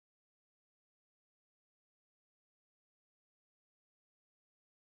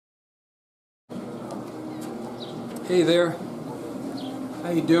Hey there,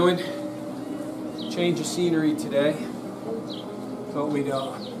 how you doing? Change of scenery today. Thought we'd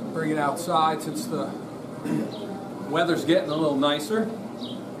bring it outside since the weather's getting a little nicer.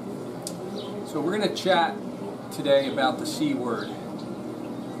 So we're going to chat today about the C word.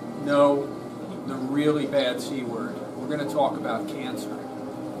 No, the really bad C word. We're going to talk about cancer.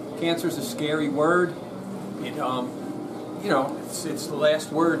 Cancer is a scary word. It, it's the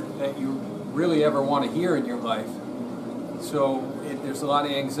last word that you really ever want to hear in your life. So there's a lot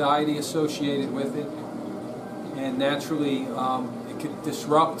of anxiety associated with it, and naturally it could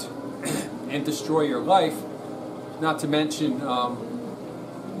disrupt and destroy your life, not to mention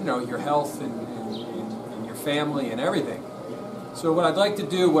your health and your family and everything. So what I'd like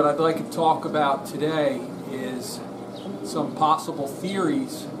to talk about today is some possible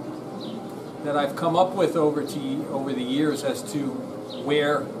theories that I've come up with over the years as to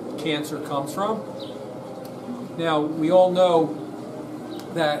where cancer comes from. Now, we all know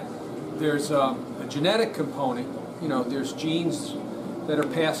that there's a genetic component. There's genes that are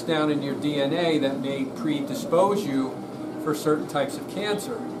passed down in your DNA that may predispose you for certain types of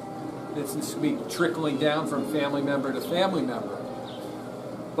cancer. It's going to be trickling down from family member to family member.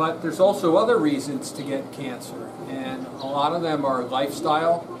 But there's also other reasons to get cancer, and a lot of them are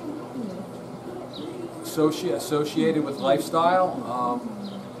lifestyle, associated with lifestyle,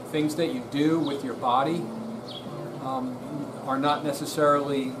 things that you do with your body. Are not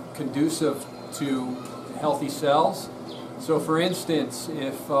necessarily conducive to healthy cells. So, for instance,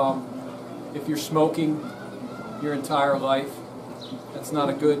 if you're smoking your entire life, that's not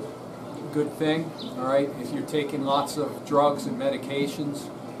a good thing. All right. If you're taking lots of drugs and medications,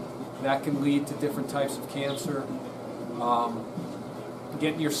 that can lead to different types of cancer.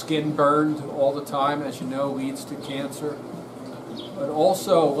 Getting your skin burned all the time, as you know, leads to cancer. But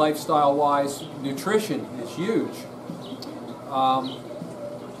also, lifestyle-wise, nutrition is huge.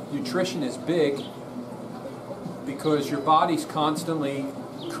 Nutrition is big because your body's constantly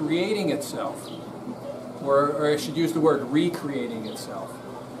creating itself, or I should use the word recreating itself.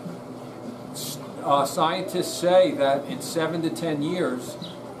 Scientists say that in 7 to 10 years,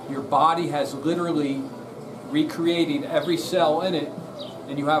 your body has literally recreated every cell in it,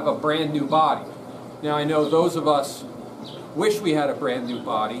 and you have a brand new body. Now, I know those of us wish we had a brand new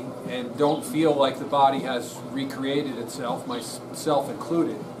body and don't feel like the body has recreated itself, myself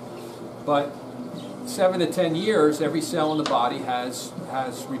included. But 7 to 10 years, every cell in the body has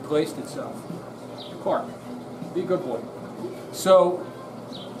replaced itself. Clark, be a good boy. So,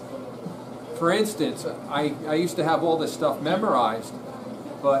 for instance, I used to have all this stuff memorized,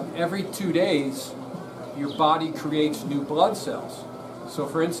 but every 2 days, your body creates new blood cells. So,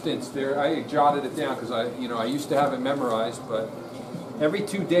 for instance, I jotted it down because I used to have it memorized, but every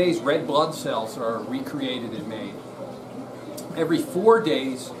 2 days, red blood cells are recreated and made. Every 4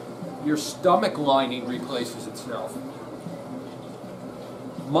 days, your stomach lining replaces itself.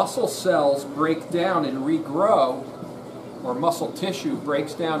 Muscle cells break down and regrow, or muscle tissue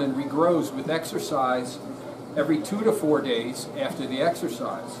breaks down and regrows with exercise every 2 to 4 days after the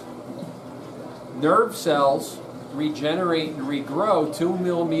exercise. Nerve cells regenerate and regrow 2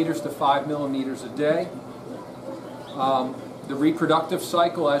 millimeters to 5 millimeters a day. The reproductive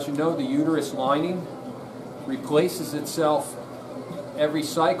cycle, as you know, the uterus lining replaces itself every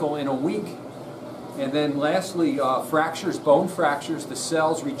cycle in a week. And then lastly, bone fractures, the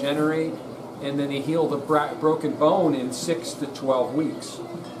cells regenerate and then they heal the broken bone in 6 to 12 weeks.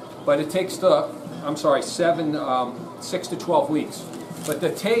 But it takes 6 to 12 weeks. But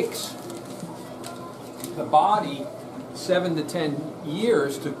it takes the body 7 to 10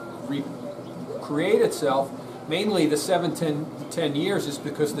 years to recreate itself. Mainly the 7 to 10 years is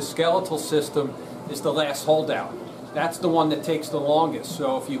because the skeletal system is the last holdout. That's the one that takes the longest.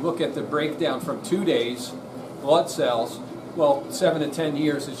 So if you look at the breakdown from 2 days, blood cells, 7 to 10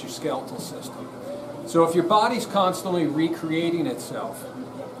 years is your skeletal system. So if your body's constantly recreating itself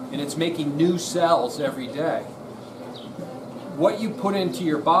and it's making new cells every day, what you put into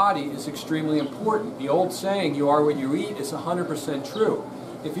your body is extremely important. The old saying, you are what you eat, is 100% true.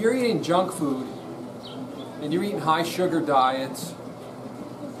 If you're eating junk food and you're eating high sugar diets,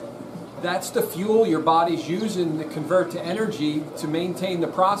 that's the fuel your body's using to convert to energy to maintain the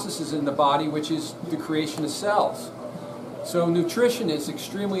processes in the body, which is the creation of cells. So nutrition is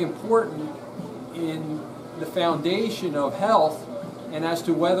extremely important in the foundation of health and as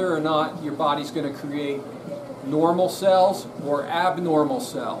to whether or not your body's going to create normal cells or abnormal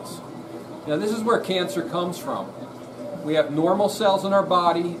cells. Now this is where cancer comes from. We have normal cells in our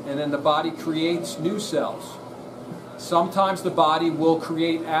body, and then the body creates new cells. Sometimes the body will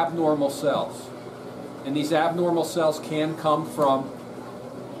create abnormal cells. And these abnormal cells can come from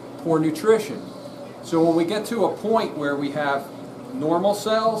poor nutrition. So when we get to a point where we have normal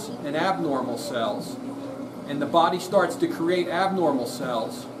cells and abnormal cells, and the body starts to create abnormal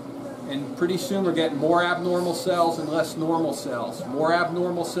cells, and pretty soon we're getting more abnormal cells and less normal cells, more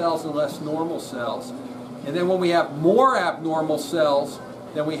abnormal cells and less normal cells. And then when we have more abnormal cells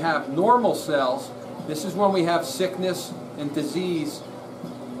than we have normal cells, this is when we have sickness and disease,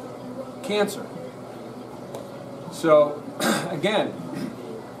 cancer. So again,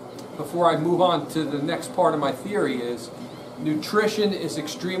 before I move on to the next part of my theory, is nutrition is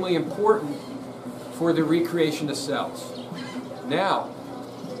extremely important for the recreation of cells. Now,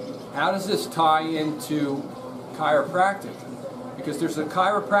 how does this tie into chiropractic? Because there's a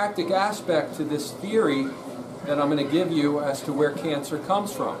chiropractic aspect to this theory that I'm going to give you as to where cancer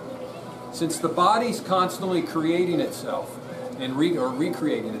comes from. Since the body's constantly creating itself and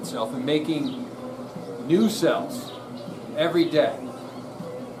recreating itself and making new cells every day,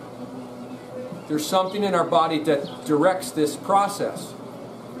 there's something in our body that directs this process.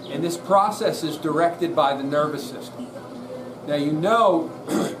 And this process is directed by the nervous system. Now you know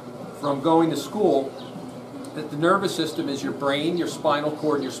from going to school that the nervous system is your brain, your spinal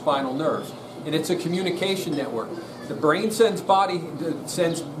cord, and your spinal nerves. And it's a communication network. The brain sends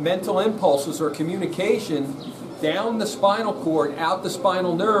mental impulses or communication down the spinal cord, out the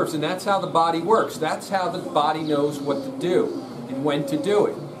spinal nerves, and that's how the body works. That's how the body knows what to do and when to do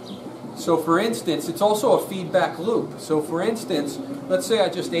it. So for instance, it's also a feedback loop. So for instance, let's say I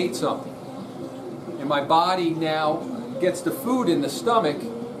just ate something, and my body now gets the food in the stomach.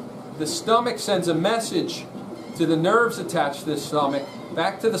 The stomach sends a message to the nerves attached to the stomach,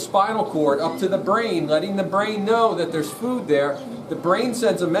 back to the spinal cord, up to the brain, letting the brain know that there's food there. The brain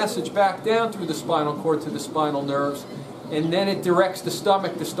sends a message back down through the spinal cord to the spinal nerves, and then it directs the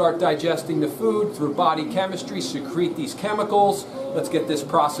stomach to start digesting the food through body chemistry, secrete these chemicals. Let's get this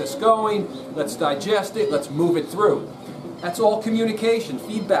process going. Let's digest it. Let's move it through. That's all communication,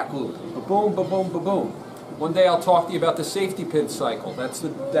 feedback loop. Ba-boom, ba-boom, ba-boom. One day I'll talk to you about the safety pin cycle. That's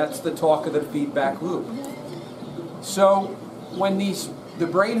the talk of the feedback loop. So when the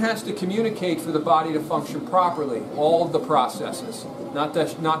brain has to communicate for the body to function properly, all of the processes, not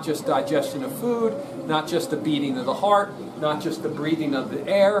just digestion of food, not just the beating of the heart, not just the breathing of the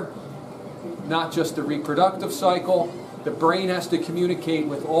air, not just the reproductive cycle. The brain has to communicate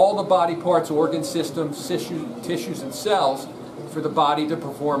with all the body parts, organ systems, tissues, and cells for the body to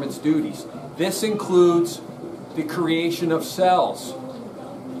perform its duties. This includes the creation of cells.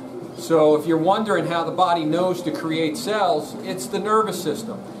 So if you're wondering how the body knows to create cells, it's the nervous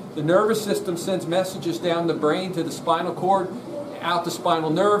system. The nervous system sends messages down the brain to the spinal cord, out the spinal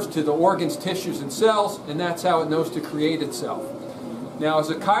nerves to the organs, tissues, and cells, and that's how it knows to create itself. Now, as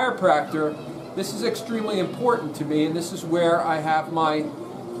a chiropractor, this is extremely important to me, and this is where I have my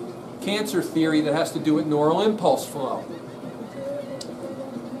cancer theory that has to do with neural impulse flow.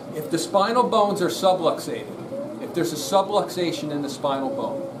 If the spinal bones are subluxated, if there's a subluxation in the spinal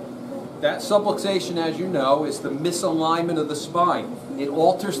bone, that subluxation, as you know, is the misalignment of the spine. It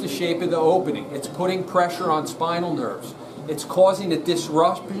alters the shape of the opening. It's putting pressure on spinal nerves. It's causing a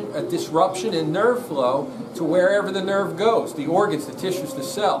disruption in nerve flow to wherever the nerve goes, the organs, the tissues, the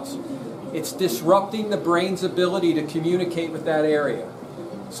cells. It's disrupting the brain's ability to communicate with that area.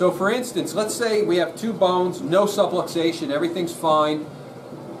 So for instance, let's say we have two bones, no subluxation, everything's fine.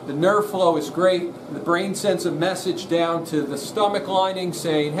 The nerve flow is great. The brain sends a message down to the stomach lining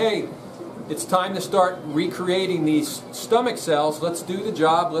saying, hey, it's time to start recreating these stomach cells. Let's do the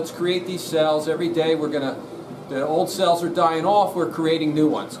job. Let's create these cells. Every day the old cells are dying off. We're creating new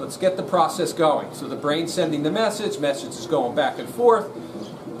ones. Let's get the process going. So the brain's sending the message is going back and forth.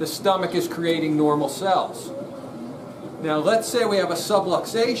 The stomach is creating normal cells. Now let's say we have a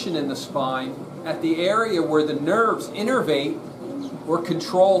subluxation in the spine at the area where the nerves innervate or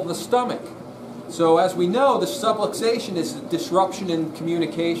control the stomach. So as we know, the subluxation is a disruption in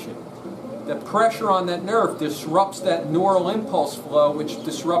communication. The pressure on that nerve disrupts that neural impulse flow, which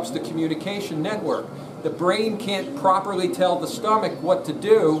disrupts the communication network. The brain can't properly tell the stomach what to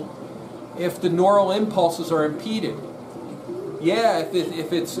do if the neural impulses are impeded. Yeah, if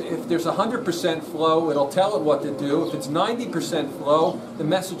there's 100% flow, it'll tell it what to do. If it's 90% flow, the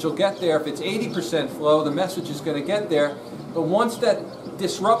message will get there. If it's 80% flow, the message is going to get there. But once that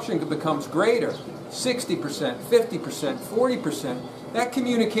disruption becomes greater, 60%, 50%, 40%, that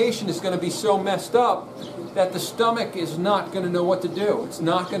communication is going to be so messed up that the stomach is not going to know what to do. It's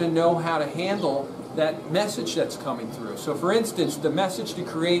not going to know how to handle that message that's coming through. So for instance, the message to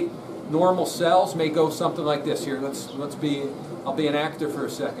create normal cells may go something like this. Here, I'll be an actor for a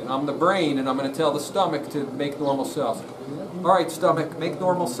second. I'm the brain, and I'm going to tell the stomach to make normal cells. All right, stomach, make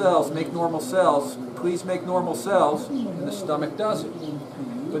normal cells, please make normal cells, and the stomach does it.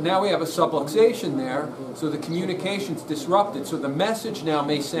 But now we have a subluxation there, so the communication's disrupted. So the message now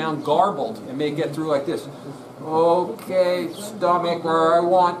may sound garbled and may get through like this. Okay, stomach, I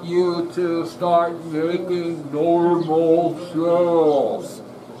want you to start making normal cells.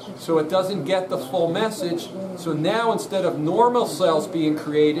 So it doesn't get the full message. So now instead of normal cells being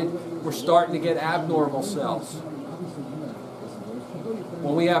created, we're starting to get abnormal cells.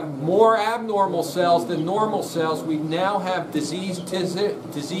 When we have more abnormal cells than normal cells, we now have diseased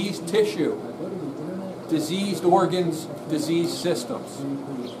tissue, diseased organs, diseased systems.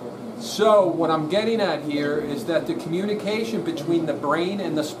 So what I'm getting at here is that the communication between the brain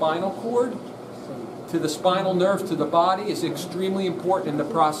and the spinal cord to the spinal nerve to the body is extremely important in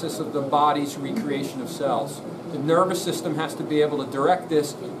the process of the body's recreation of cells. The nervous system has to be able to direct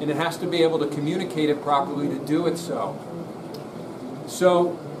this, and it has to be able to communicate it properly to do it so.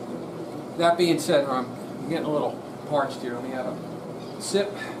 So, that being said, I'm getting a little parched here. Let me have a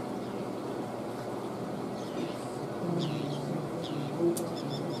sip.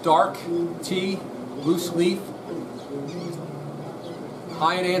 Dark tea, loose leaf,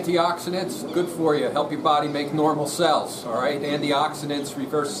 high in antioxidants, good for you. Help your body make normal cells. All right, antioxidants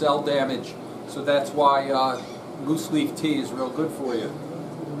reverse cell damage, so that's why loose leaf tea is real good for you.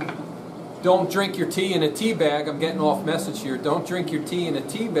 Don't drink your tea in a tea bag. I'm getting off message here. Don't drink your tea in a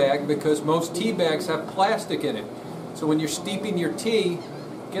tea bag because most tea bags have plastic in it. So when you're steeping your tea,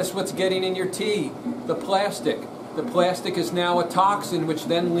 guess what's getting in your tea? The plastic. The plastic is now a toxin, which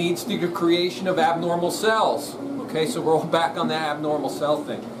then leads to the creation of abnormal cells. Okay, so we're all back on the abnormal cell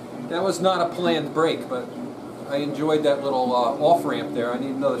thing. That was not a planned break, but I enjoyed that little off-ramp there. I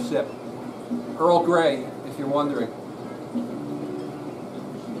need another sip. Earl Grey, if you're wondering.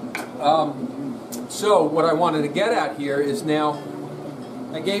 So what I wanted to get at here is now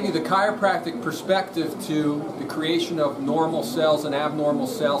I gave you the chiropractic perspective to the creation of normal cells and abnormal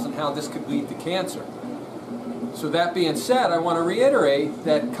cells and how this could lead to cancer. So that being said, I want to reiterate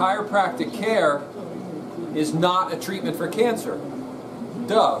that chiropractic care is not a treatment for cancer.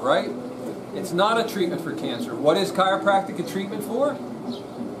 Duh, right? It's not a treatment for cancer. What is chiropractic a treatment for?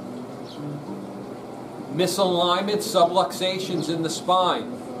 Misalignment, subluxations in the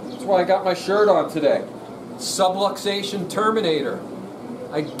spine. That's why I got my shirt on today. Subluxation terminator.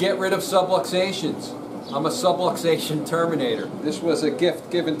 I get rid of subluxations. I'm a subluxation terminator. This was a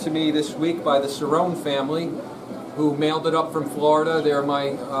gift given to me this week by the Cerrone family, who mailed it up from Florida. They're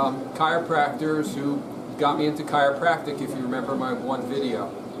my chiropractors who got me into chiropractic, if you remember my one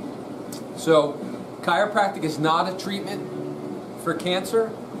video. So, chiropractic is not a treatment for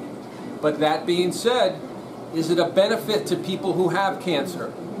cancer, but that being said, is it a benefit to people who have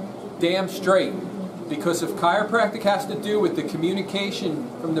cancer? Damn straight. Because if chiropractic has to do with the communication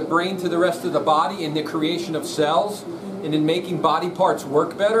from the brain to the rest of the body and the creation of cells and in making body parts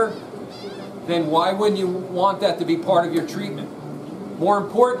work better, then why wouldn't you want that to be part of your treatment? More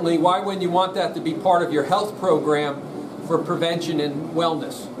importantly, why wouldn't you want that to be part of your health program for prevention and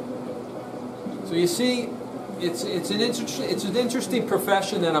wellness? So you see, it's an interesting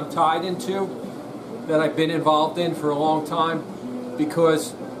profession that I'm tied into, that I've been involved in for a long time,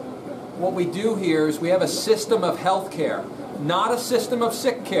 because what we do here is we have a system of health care, not a system of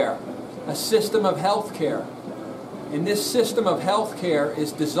sick care, a system of health care. And this system of health care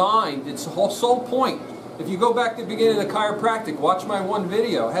is designed, its whole sole point, if you go back to the beginning of the chiropractic, watch my one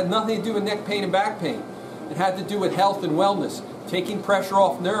video, it had nothing to do with neck pain and back pain. It had to do with health and wellness, taking pressure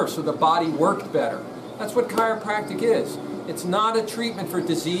off nerves so the body worked better. That's what chiropractic is. It's not a treatment for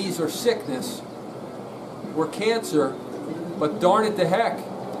disease or sickness or cancer, but darn it to heck,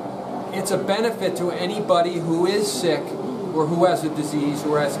 it's a benefit to anybody who is sick or who has a disease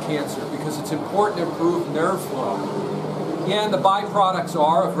or has cancer, because it's important to improve nerve flow. Yeah, and the byproducts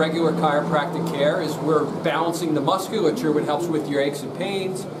of regular chiropractic care is we're balancing the musculature, which helps with your aches and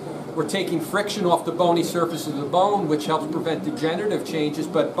pains. We're taking friction off the bony surface of the bone, which helps prevent degenerative changes.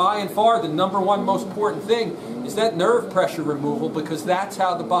 But by and far, the number one most important thing is that nerve pressure removal, because that's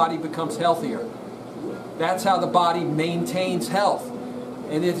how the body becomes healthier. That's how the body maintains health.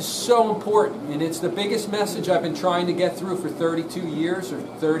 And it is so important, and it's the biggest message I've been trying to get through for 32 years or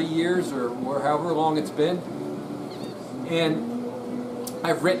 30 years or however long it's been. And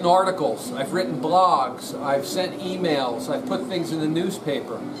I've written articles, I've written blogs, I've sent emails, I've put things in the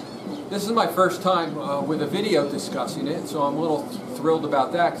newspaper. This is my first time with a video discussing it, so I'm a little thrilled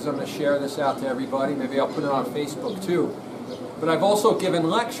about that because I'm going to share this out to everybody. Maybe I'll put it on Facebook too. But I've also given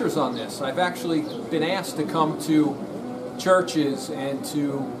lectures on this. I've actually been asked to come to churches and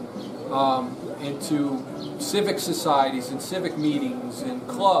to into civic societies and civic meetings and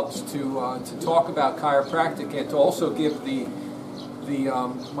clubs to talk about chiropractic and to also give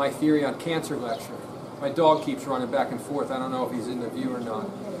my theory on cancer lecture. My dog keeps running back and forth. I don't know if he's in the view or not.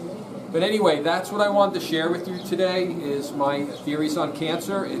 But anyway, that's what I wanted to share with you today is my theories on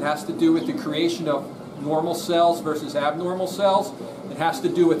cancer. It has to do with the creation of normal cells versus abnormal cells. It has to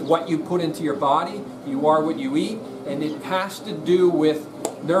do with what you put into your body. You are what you eat. And it has to do with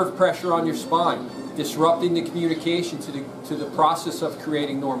nerve pressure on your spine, disrupting the communication to the process of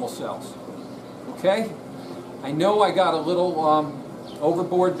creating normal cells. Okay? I know I got a little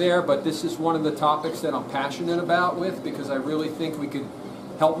overboard there, but this is one of the topics that I'm passionate about because I really think we could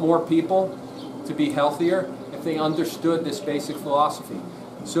help more people to be healthier if they understood this basic philosophy.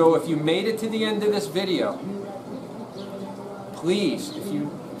 So if you made it to the end of this video, please, if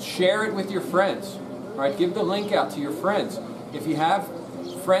you share it with your friends, all right, give the link out to your friends. If you have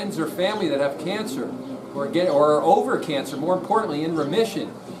friends or family that have cancer or are over cancer, more importantly, in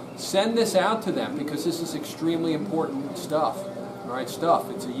remission, send this out to them because this is extremely important stuff. All right, stuff.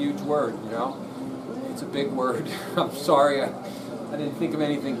 It's a huge word, you know. It's a big word. I'm sorry, I didn't think of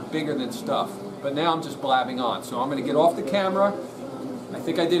anything bigger than stuff. But now I'm just blabbing on. So I'm going to get off the camera. I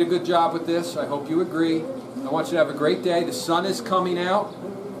think I did a good job with this. I hope you agree. I want you to have a great day. The sun is coming out.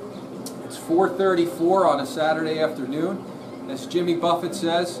 It's 4:34 on a Saturday afternoon. As Jimmy Buffett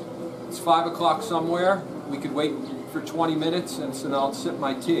says, it's 5 o'clock somewhere. We could wait for 20 minutes and so I'll sip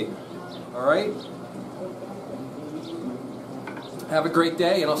my tea. All right? Have a great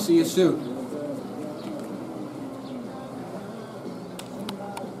day and I'll see you soon.